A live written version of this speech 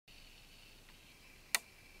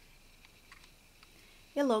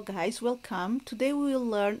Hello guys, welcome. Today we will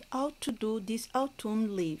learn how to do these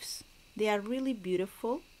autumn leaves. They are really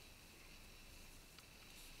beautiful.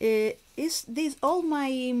 Is these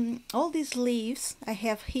all these leaves I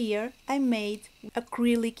have here? I made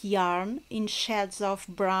acrylic yarn in shades of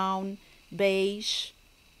brown, beige,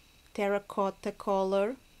 terracotta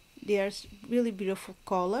color. There's really beautiful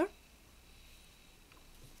color.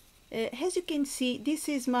 As you can see, this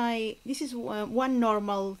is one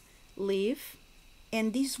normal leaf,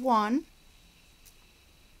 and this one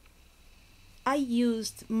I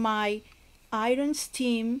used my iron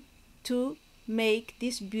steam to make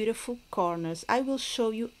these beautiful corners. I will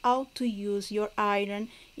show you how to use your iron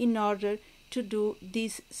in order to do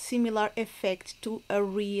this similar effect to a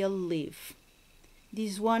real leaf.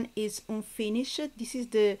 This one is unfinished. This is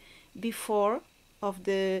the before of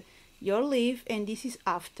your leaf, and this is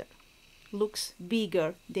after. Looks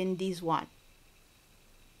bigger than this one.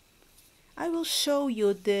 I will show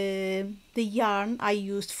you the yarn I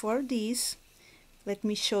used for this. Let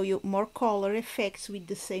me show you more color effects with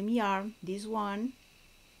the same yarn. This one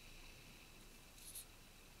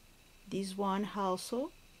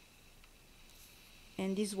also,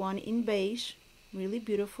 and this one in beige, really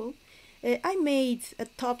beautiful. I made a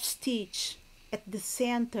top stitch at the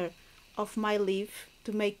center of my leaf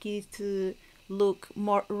to make it look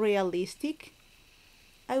more realistic.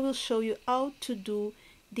 I will show you how to do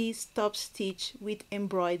this top stitch with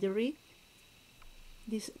embroidery.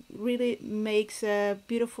 This really makes a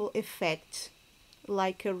beautiful effect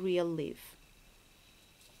like a real leaf.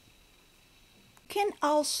 You can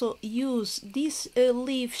also use these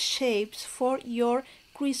leaf shapes for your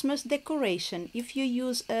Christmas decoration. If you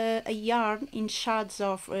use a yarn in shades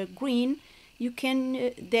of green, you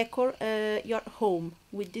can decor your home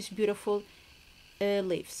with these beautiful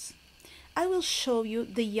leaves. I will show you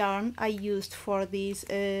the yarn I used for these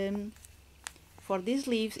leaves.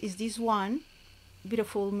 Is this one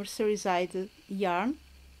beautiful mercerized yarn,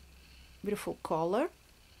 beautiful color.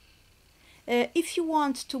 If you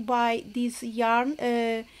want to buy this yarn,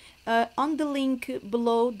 on the link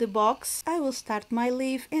below the box, I will start my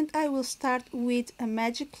leaf, and I will start with a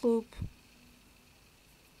magic loop.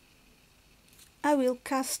 I will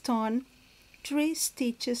cast on 3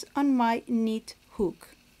 stitches on my knit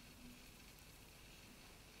hook.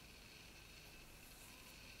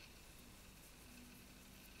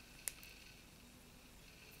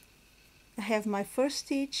 I have my first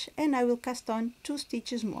stitch, and I will cast on 2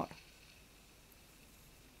 stitches more.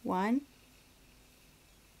 1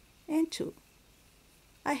 and 2.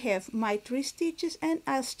 I have my 3 stitches, and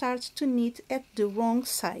I'll start to knit at the wrong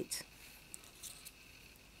side.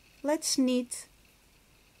 Let's knit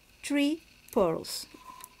 3 purls.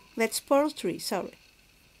 Let's purl 3, sorry.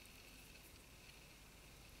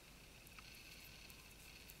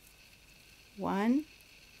 One,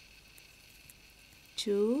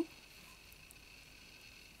 2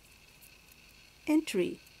 and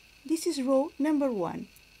 3. This is row number 1,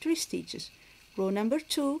 3 stitches. Row number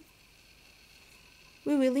 2,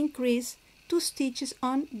 we will increase 2 stitches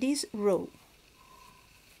on this row.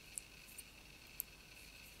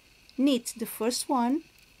 Knit the first one.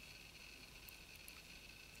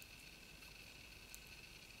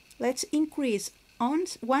 Let's increase on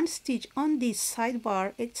 1 stitch on this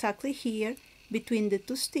sidebar, exactly here between the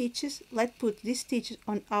 2 stitches. Let's put this stitch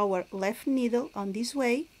on our left needle on this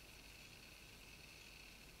way,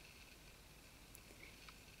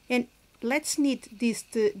 and let's knit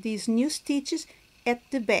these new stitches at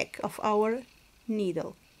the back of our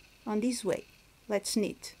needle on this way. Let's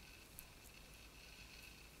knit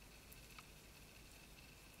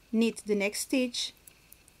the next stitch,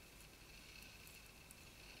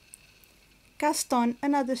 cast on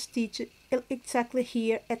another stitch exactly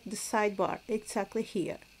here at the sidebar, exactly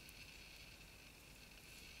here,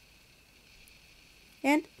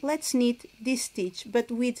 and let's knit this stitch,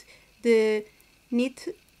 but with the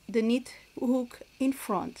knit hook in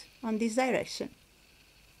front on this direction.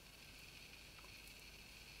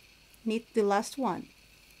 Knit the last one,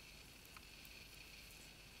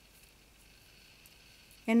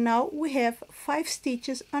 and now we have 5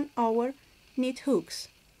 stitches on our knit hooks.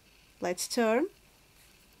 Let's turn,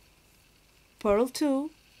 purl 2.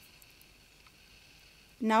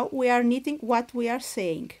 Now we are knitting what we are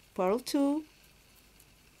saying. Purl 2,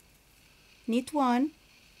 knit 1,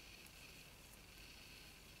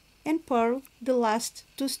 and purl the last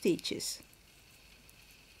 2 stitches.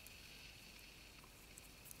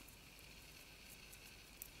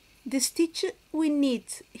 The stitch we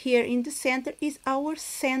knit here in the center is our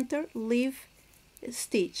center leaf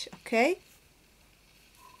stitch, okay?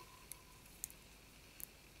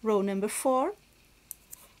 Row number 4,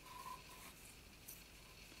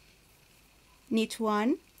 knit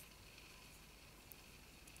 1,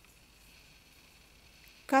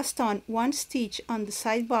 cast on 1 stitch on the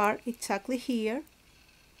sidebar exactly here,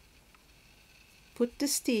 put the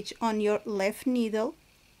stitch on your left needle,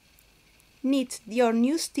 knit your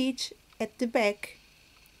new stitch at the back,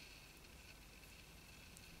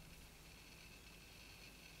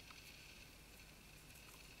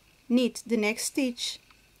 knit the next stitch,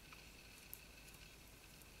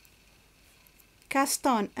 cast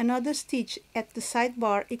on another stitch at the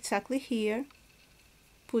sidebar exactly here,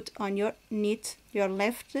 put on your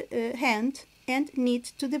left hand and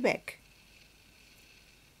knit to the back.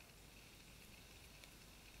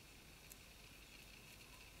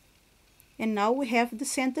 And now we have the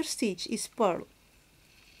center stitch is purl.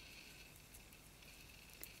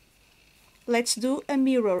 Let's do a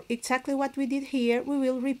mirror. Exactly what we did here, we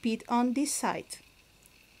will repeat on this side.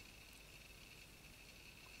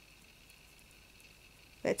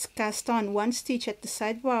 Let's cast on 1 stitch at the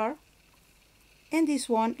sidebar, and this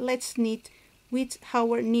one let's knit with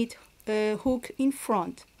our knit hook in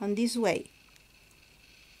front on this way.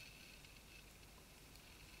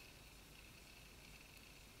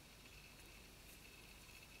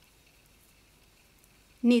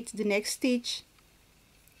 Knit the next stitch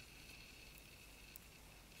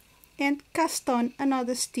and cast on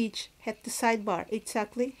another stitch at the sidebar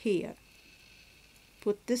exactly here.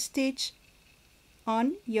 Put the stitch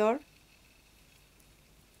on your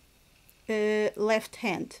left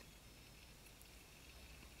hand.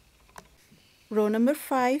 Row number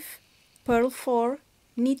 5, purl 4,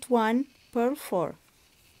 knit 1, purl 4.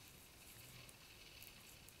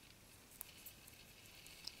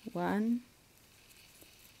 1,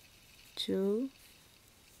 2,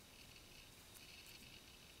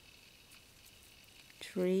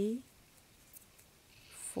 3,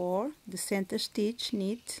 4, the center stitch,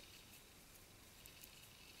 knit,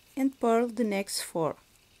 and purl the next 4.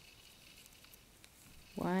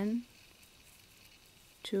 1,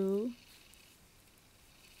 2,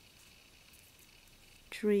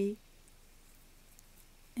 3,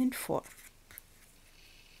 and 4.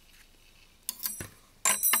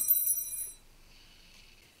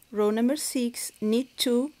 Row number 6, knit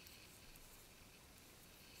 2,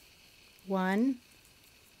 1,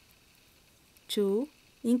 2,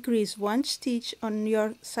 increase 1 stitch on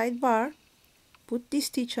your sidebar, put this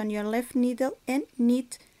stitch on your left needle and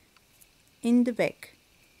knit in the back.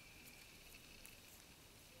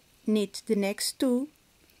 Knit the next 2,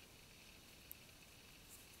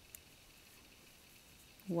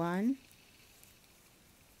 1,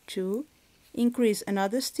 2, increase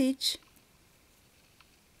another stitch,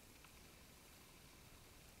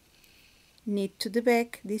 knit to the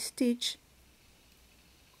back this stitch,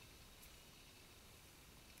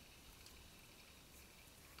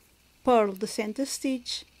 purl the center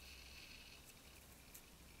stitch,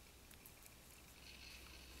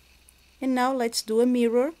 and now let's do a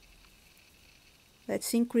mirror.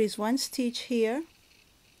 Let's increase 1 stitch here,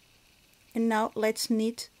 and now let's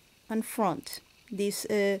knit on front this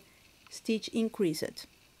stitch increased.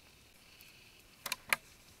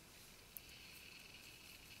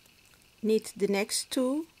 Knit the next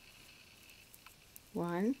 2,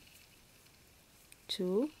 1,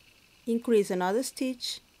 2, increase another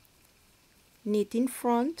stitch, knit in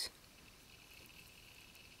front,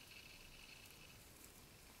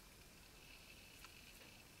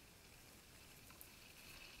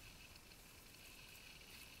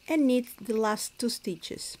 and knit the last 2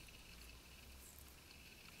 stitches.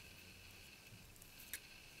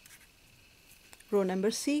 Row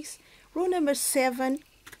number 6. Row number 7,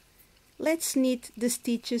 let's knit the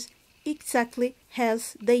stitches exactly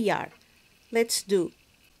as they are. Let's do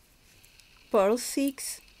purl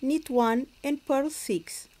 6, knit 1 and purl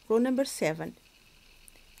 6, row number 7.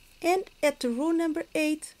 And at row number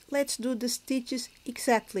 8, let's do the stitches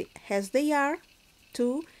exactly as they are.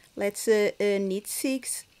 2, let's knit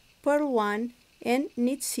 6, purl 1 and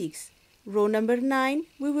knit 6. Row number 9,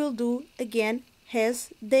 we will do again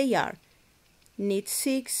as they are. Knit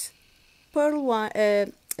 6,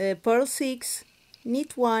 purl 6,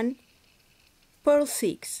 knit 1, purl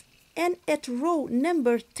 6. And at row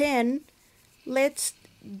number 10, let's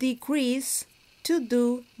decrease to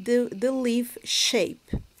do the leaf shape.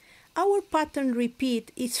 Our pattern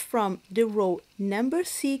repeat is from the row number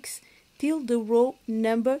 6 till the row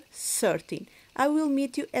number 13. I will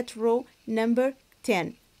meet you at row number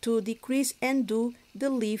 10 to decrease and do the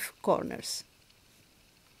leaf corners.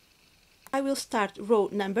 I will start row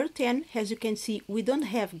number 10. As you can see, we don't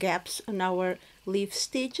have gaps on our leaf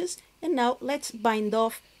stitches. And now let's bind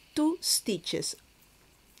off 2 stitches.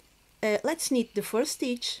 Let's knit the first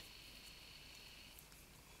stitch,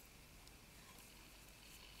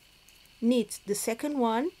 knit the second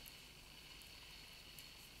one,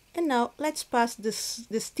 and now let's pass the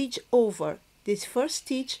stitch over this first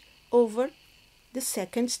stitch over the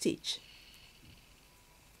second stitch,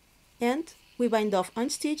 and we bind off one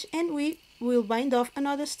stitch and we will bind off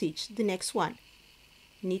another stitch, the next one.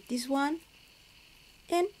 Knit this one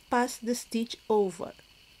and pass the stitch over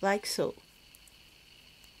like so.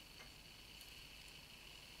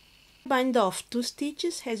 Bind off 2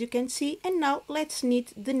 stitches as you can see, and now let's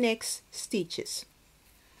knit the next stitches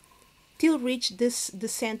till reach the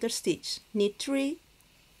center stitch. Knit 3,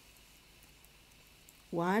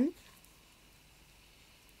 1,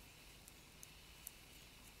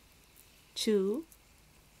 2,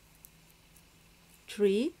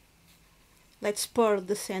 3. Let's purl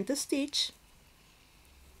the center stitch,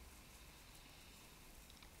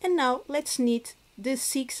 and now let's knit the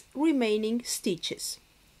 6 remaining stitches.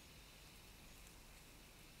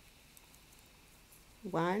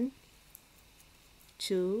 1,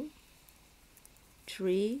 2,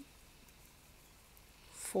 3,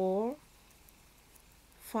 4,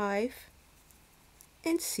 5,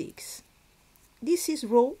 and 6. This is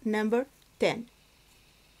row number 10.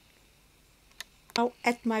 Now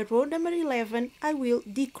at my row number 11 I will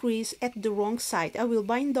decrease at the wrong side. I will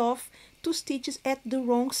bind off 2 stitches at the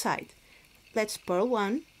wrong side. Let's purl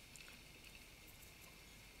one,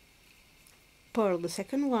 purl the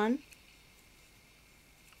second one,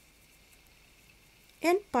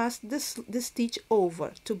 and pass the stitch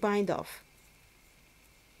over to bind off.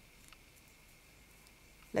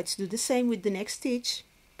 Let's do the same with the next stitch.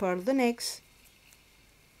 Purl the next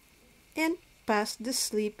and pass the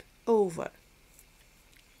slip over.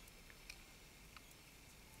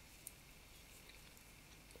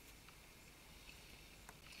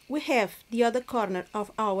 We have the other corner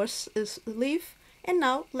of our sleeve, and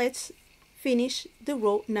now let's finish the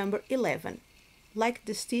row number 11 like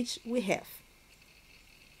the stitch we have.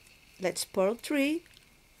 Let's purl 3,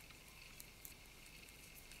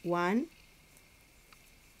 1,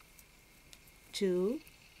 2,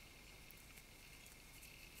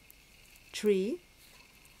 3.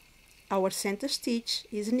 Our center stitch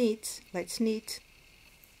is knit. Let's knit,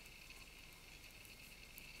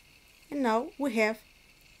 and now we have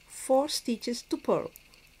 4 stitches to purl.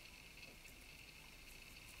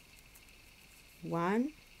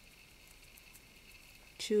 1,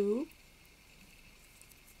 2,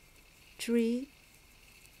 3,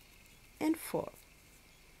 and 4.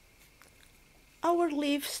 Our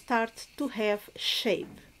leaf starts to have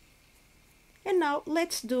shape. And now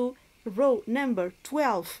let's do row number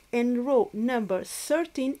 12 and row number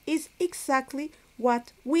 13 is exactly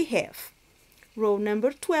what we have. Row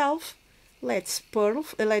number 12, let's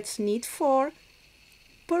knit 4,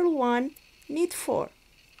 purl 1, knit 4.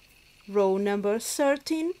 Row number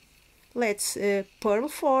 13, let's purl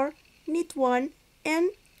 4, knit 1, and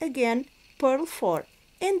again purl 4.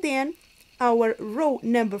 And then our row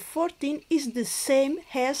number 14 is the same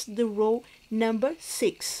as the row number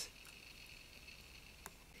 6.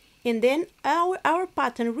 And then our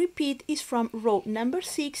pattern repeat is from row number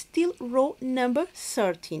 6 till row number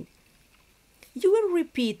 13. You will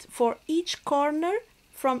repeat for each corner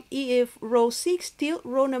from row 6 till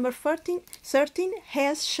row number 13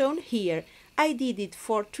 as shown here. I did it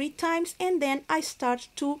for 3 times, and then I start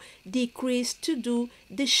to decrease to do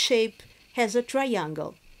the shape as a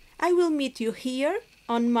triangle. I will meet you here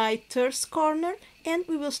on my third corner, and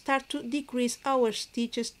we will start to decrease our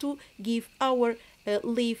stitches to give our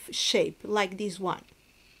leaf shape like this one.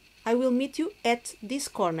 I will meet you at this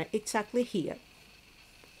corner, exactly here.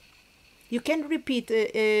 You can repeat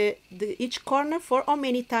each corner for how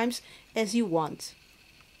many times as you want.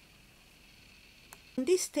 In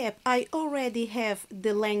this step I already have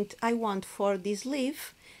the length I want for this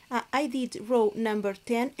leaf. I did row number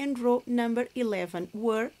 10 and row number 11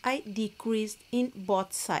 where I decreased in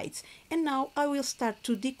both sides, and now I will start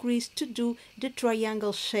to decrease to do the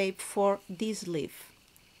triangle shape for this leaf.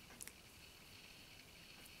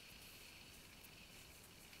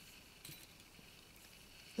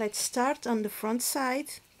 Let's start on the front side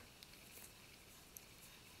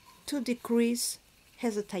to decrease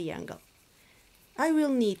as a triangle. I will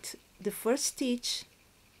knit the first stitch,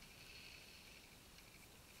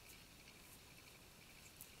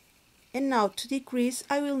 and now to decrease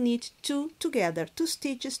I will knit 2 together, 2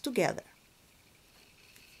 stitches together.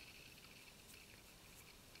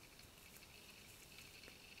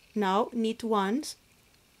 Now knit once,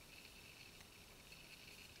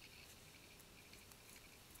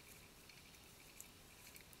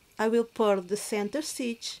 I will purl the center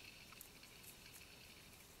stitch,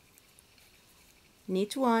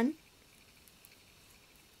 knit 1,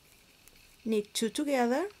 knit 2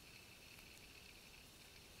 together,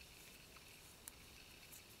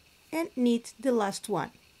 and knit the last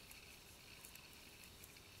one.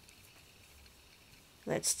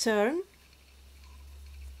 Let's turn,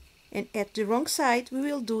 and at the wrong side we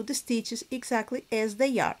will do the stitches exactly as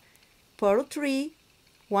they are. Purl 3,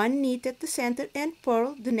 1 knit at the center and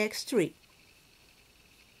purl the next 3.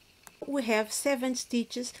 We have 7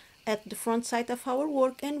 stitches at the front side of our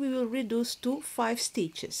work, and we will reduce to 5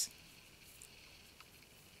 stitches.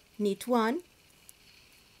 Knit 1,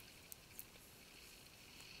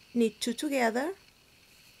 knit 2 together,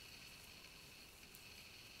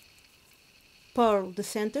 purl the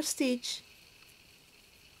center stitch,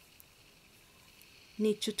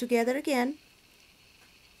 knit 2 together again,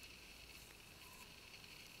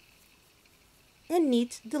 and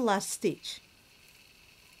knit the last stitch.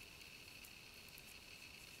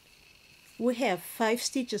 We have 5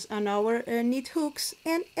 stitches on our knit hooks,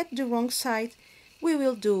 and at the wrong side we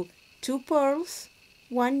will do 2 purls,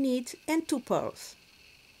 1 knit and 2 purls.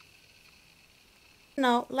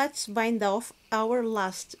 Now let's bind off our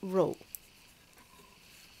last row.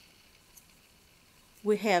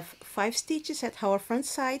 We have 5 stitches at our front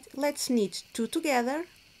side. Let's knit 2 together,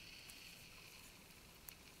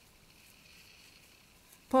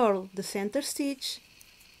 purl the center stitch,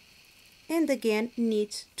 and again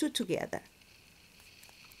knit 2 together.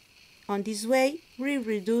 On this way we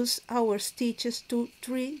reduce our stitches to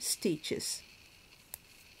 3 stitches.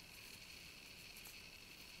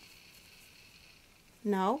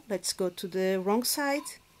 Now let's go to the wrong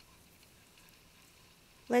side.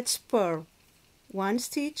 Let's purl 1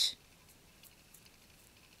 stitch,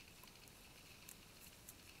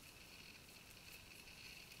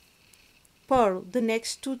 purl the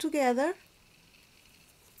next 2 together,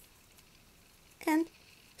 and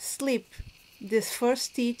slip this first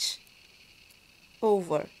stitch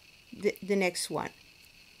over the next one.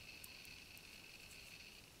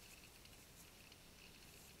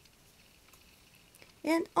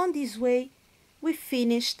 And on this way we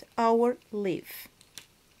finished our leaf.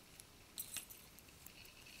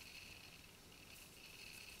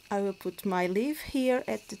 I will put my leaf here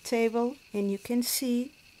at the table, and you can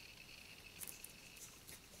see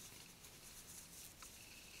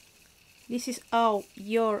this is how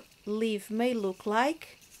your leaf may look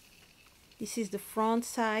like. This is the front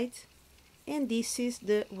side and this is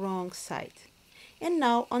the wrong side. And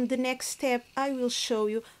now on the next step I will show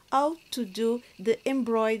you how to do the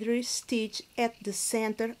embroidery stitch at the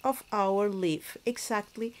center of our leaf,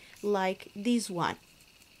 exactly like this one.